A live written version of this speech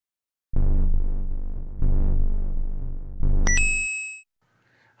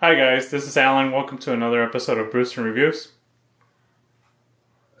Hi guys, this is Alan. Welcome to another episode of Brews N Reviews.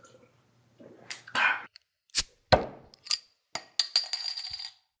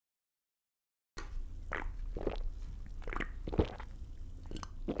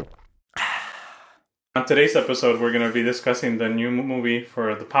 On today's episode, we're going to be discussing the new movie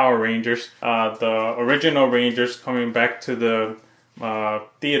for the Power Rangers. The original Rangers coming back to the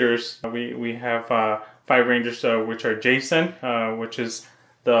theaters. We have 5 Rangers, which are Jason, which is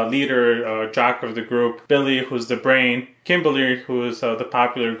the leader, jock of the group, Billy, who's the brain, Kimberly, who is the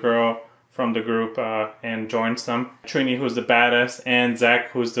popular girl from the group and joins them, Trini, who's the badass, and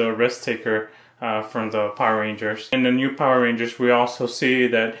Zach, who's the risk taker from the Power Rangers. In the new Power Rangers, we also see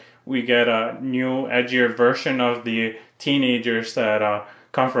that we get a new, edgier version of the teenagers that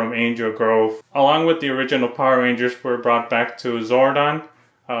come from Angel Grove. Along with the original Power Rangers, we're brought back to Zordon,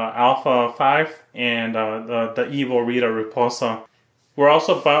 Alpha 5, and the evil Rita Repulsa. We're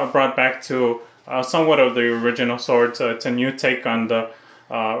also brought back to somewhat of the original Zords. It's a new take on the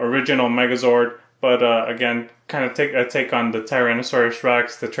original Megazord, but again, kind of take on the Tyrannosaurus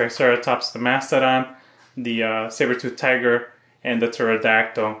Rex, the Triceratops, the Mastodon, the Saber-Tooth Tiger, and the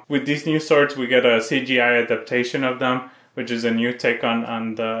Pterodactyl. With these new Zords, we get a CGI adaptation of them, which is a new take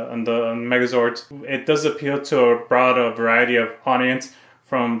on the Megazords. It does appeal to a broad variety of audience,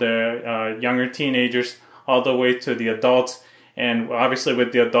 from the younger teenagers all the way to the adults. And obviously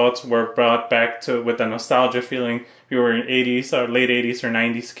with the adults, we're brought back with a nostalgia feeling. If you were an 80s or late 80s or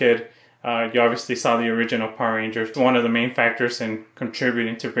 90s kid, you obviously saw the original Power Rangers. One of the main factors in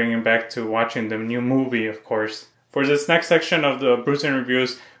contributing to bringing back to watching the new movie, of course. For this next section of the Brews N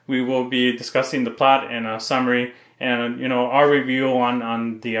Reviews, we will be discussing the plot and a summary and, our review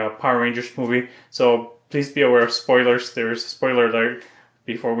on the Power Rangers movie. So please be aware of spoilers. There's a spoiler alert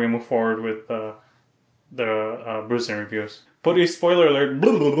before we move forward with the Brews N Reviews. But a spoiler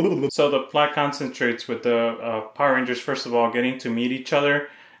alert. So the plot concentrates with the Power Rangers, first of all, getting to meet each other.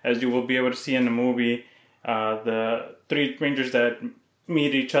 As you will be able to see in the movie, the 3 Rangers that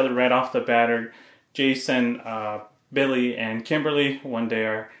meet each other right off the bat are Jason, Billy, and Kimberly. When they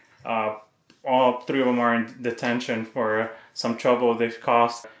are, all 3 of them are in detention for some trouble they've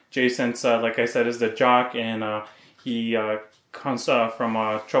caused. Jason's, like I said, is the jock, and he comes from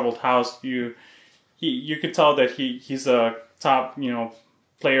a troubled house. You could tell that he's a top,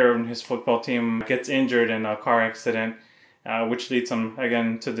 player in his football team, gets injured in a car accident, which leads him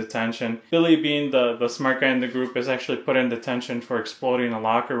again to detention. Billy, being the smart guy in the group, is actually put in detention for exploding a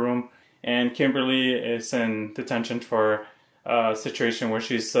locker room, and Kimberly is in detention for a situation where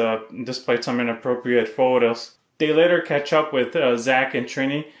she's displayed some inappropriate photos. They later catch up with Zach and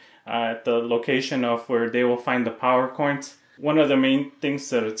Trini at the location of where they will find the power coins. One of the main things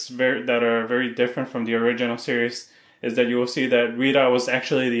that are very different from the original series is that you will see that Rita was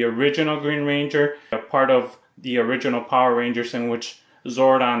actually the original Green Ranger, a part of the original Power Rangers, in which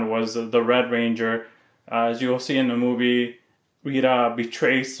Zordon was the Red Ranger. As you will see in the movie, Rita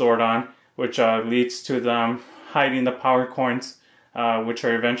betrays Zordon, which leads to them hiding the power coins, which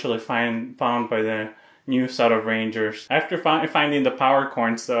are eventually found by the new set of Rangers. After finding the power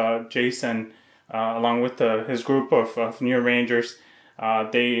coins, Jason, along with his group of new Rangers,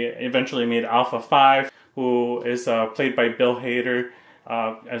 they eventually meet Alpha 5, who is played by Bill Hader.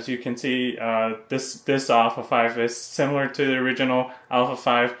 As you can see, this Alpha 5 is similar to the original Alpha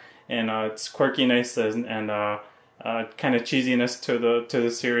 5, and its quirkiness and kind of cheesiness to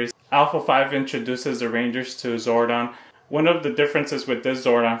the series. Alpha 5 introduces the Rangers to Zordon. One of the differences with this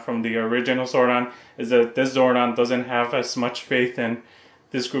Zordon from the original Zordon is that this Zordon doesn't have as much faith in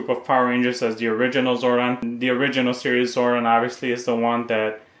this group of Power Rangers as the original Zordon. The original series Zordon obviously is the one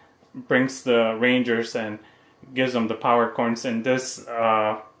that brings the Rangers and gives them the power coins. In this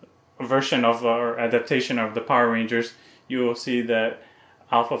version of or adaptation of the Power Rangers, you will see that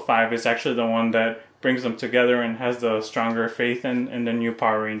Alpha 5 is actually the one that brings them together and has the stronger faith in the new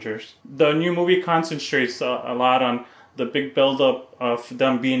Power Rangers. The new movie concentrates a lot on the big build-up of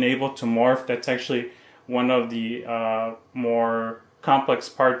them being able to morph. That's actually one of the more complex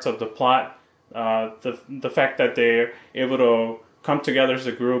parts of the plot. The fact that they're able to come together as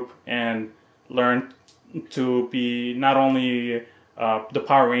a group and learn to be not only the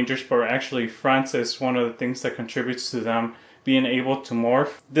Power Rangers, but actually friends, is one of the things that contributes to them being able to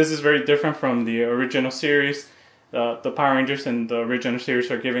morph. This is very different from the original series. The Power Rangers in the original series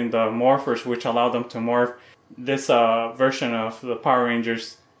are given the morphers, which allow them to morph. This version of the Power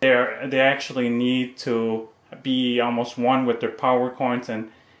Rangers, they actually need to be almost one with their power coins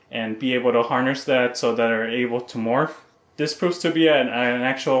and be able to harness that so that they're able to morph. This proves to be an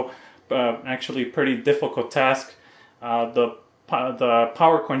actually pretty difficult task. The the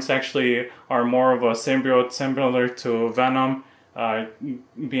power coins actually are more of a symbiote, similar to Venom,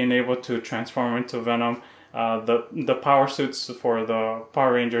 being able to transform into Venom. The power suits for the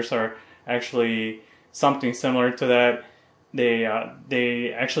Power Rangers are actually something similar to that.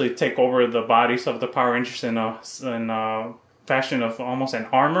 They actually take over the bodies of the Power Rangers in a fashion of almost an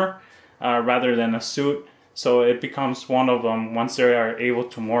armor rather than a suit. So it becomes one of them once they are able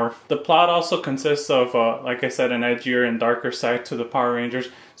to morph. The plot also consists of, like I said, an edgier and darker side to the Power Rangers.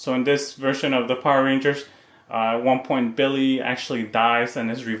 So in this version of the Power Rangers, at one point Billy actually dies and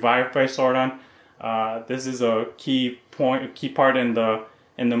is revived by Zordon. This is a key part in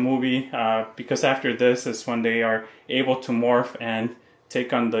the movie, because after this is when they are able to morph and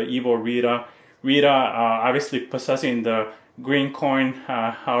take on the evil Rita. Rita, obviously possessing the green coin,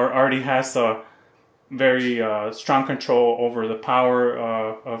 already has a very strong control over the power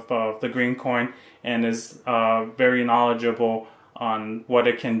of the green coin, and is very knowledgeable on what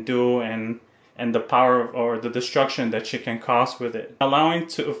it can do and the power or the destruction that she can cause with it, allowing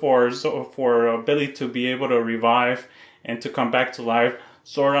for Billy to be able to revive and to come back to life.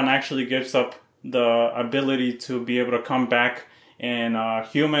 Zordon actually gives up the ability to be able to come back in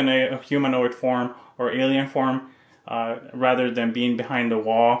humanoid form or alien form, rather than being behind the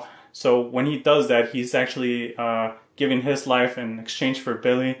wall. So when he does that, he's actually giving his life in exchange for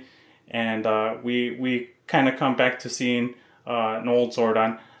Billy, and we kind of come back to seeing an old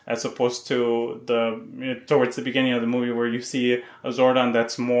Zordon, as opposed to towards the beginning of the movie, where you see a Zordon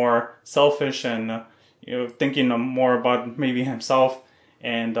that's more selfish and thinking more about maybe himself.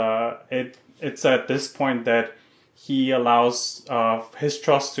 And it's at this point that he allows his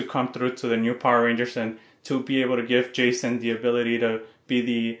trust to come through to the new Power Rangers, and to be able to give Jason the ability to be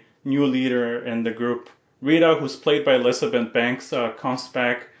the new leader in the group. Rita, who's played by Elizabeth Banks, comes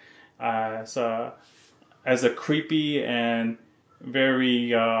back as a creepy and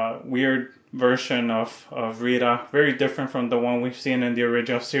very weird version of Rita, very different from the one we've seen in the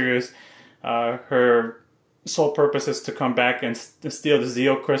original series. Her sole purpose is to come back and steal the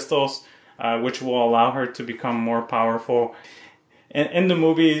Zeo crystals, which will allow her to become more powerful. In the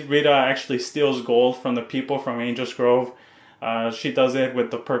movie, Rita actually steals gold from the people from Angel's Grove. She does it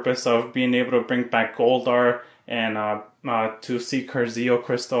with the purpose of being able to bring back Goldar and to seek her Zeo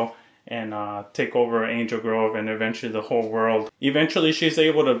crystal and take over Angel Grove and eventually the whole world. Eventually, she's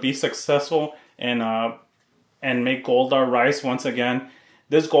able to be successful and make Goldar rise once again.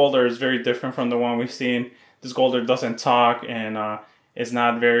 This Goldar is very different from the one we've seen. This Goldar doesn't talk and is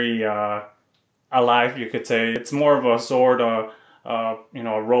not very alive, you could say. It's more of a Zord,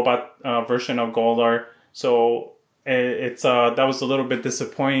 a robot version of Goldar. So it's that was a little bit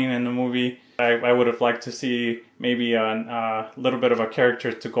disappointing in the movie. I would have liked to see maybe a little bit of a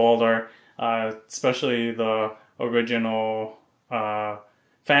character to Goldar, especially the original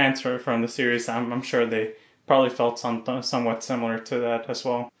fans from the series. I'm sure they probably felt somewhat similar to that as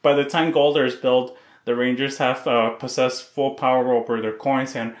well. By the time Goldar is built, the Rangers have possessed full power over their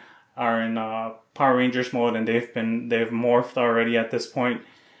coins and are in Power Rangers mode, and they've morphed already at this point.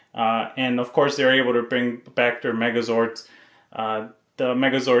 And of course, they're able to bring back their Megazords. The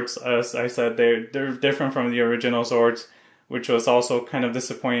Megazords, as I said, they're different from the original Zords, which was also kind of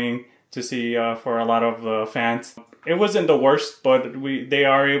disappointing to see for a lot of fans. It wasn't the worst, but they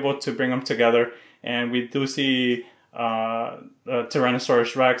are able to bring them together, and we do see the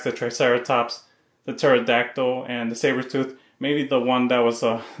Tyrannosaurus Rex, the Triceratops, the Pterodactyl, and the Sabretooth. Maybe the one that was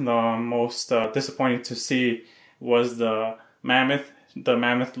the most disappointing to see was the Mammoth. The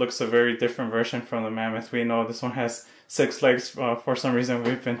Mammoth looks a very different version from the Mammoth we know. This one has 6 legs. For some reason,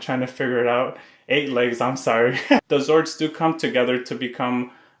 we've been trying to figure it out. 8 legs, I'm sorry. The Zords do come together to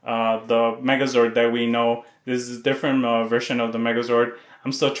become the Megazord that we know. This is a different version of the Megazord.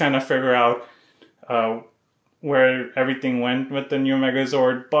 I'm still trying to figure out where everything went with the new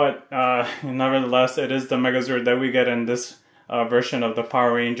Megazord, but nevertheless, it is the Megazord that we get in this version of the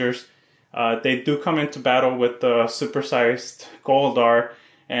Power Rangers. They do come into battle with the supersized Goldar,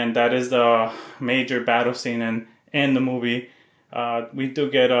 and that is the major battle scene in the movie. We do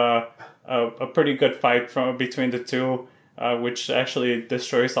get a pretty good fight between the two, which actually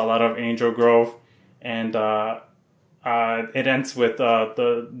destroys a lot of Angel Grove, and it ends with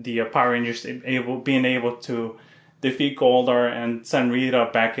the Power Rangers being able to defeat Goldar and send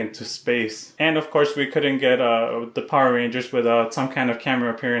Rita back into space. And of course, we couldn't get the Power Rangers without some kind of camera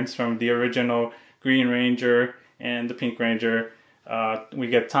appearance from the original Green Ranger and the Pink Ranger. We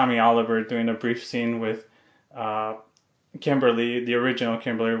get Tommy Oliver doing a brief scene with Kimberly, the original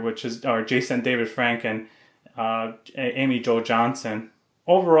Kimberly, which is Jason David Frank and Amy Jo Johnson.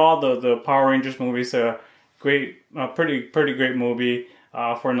 Overall, the Power Rangers movies Great, pretty great movie.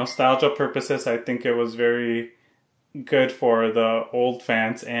 For nostalgia purposes, I think it was very good for the old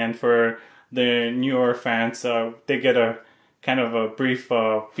fans, and for the newer fans, they get a kind of a brief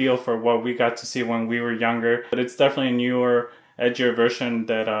feel for what we got to see when we were younger. But it's definitely a newer, edgier version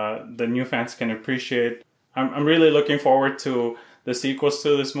that the new fans can appreciate. I'm really looking forward to the sequels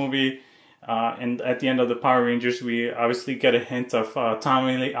to this movie. And at the end of the Power Rangers, we obviously get a hint of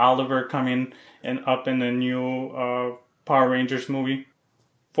Tommy Lee Oliver coming up in the new Power Rangers movie.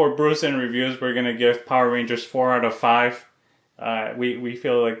 For Brews N Reviews, we're going to give Power Rangers 4 out of 5. We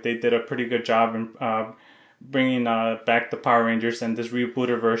feel like they did a pretty good job in bringing back the Power Rangers in this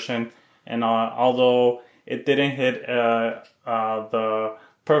rebooted version. And although it didn't hit the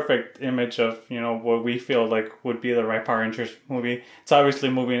perfect image of, you know, what we feel like would be the right Power Rangers movie, it's obviously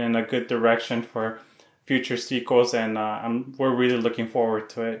moving in a good direction for future sequels, and we're really looking forward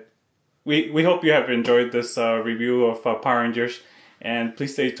to it. We hope you have enjoyed this review of Power Rangers, and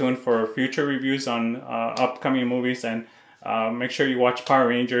please stay tuned for future reviews on upcoming movies, and make sure you watch Power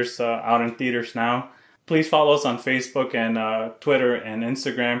Rangers out in theaters now. Please follow us on Facebook and Twitter and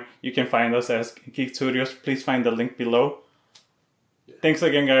Instagram. You can find us as Geek Studioz. Please find the link below. Thanks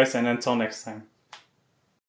again, guys, and until next time.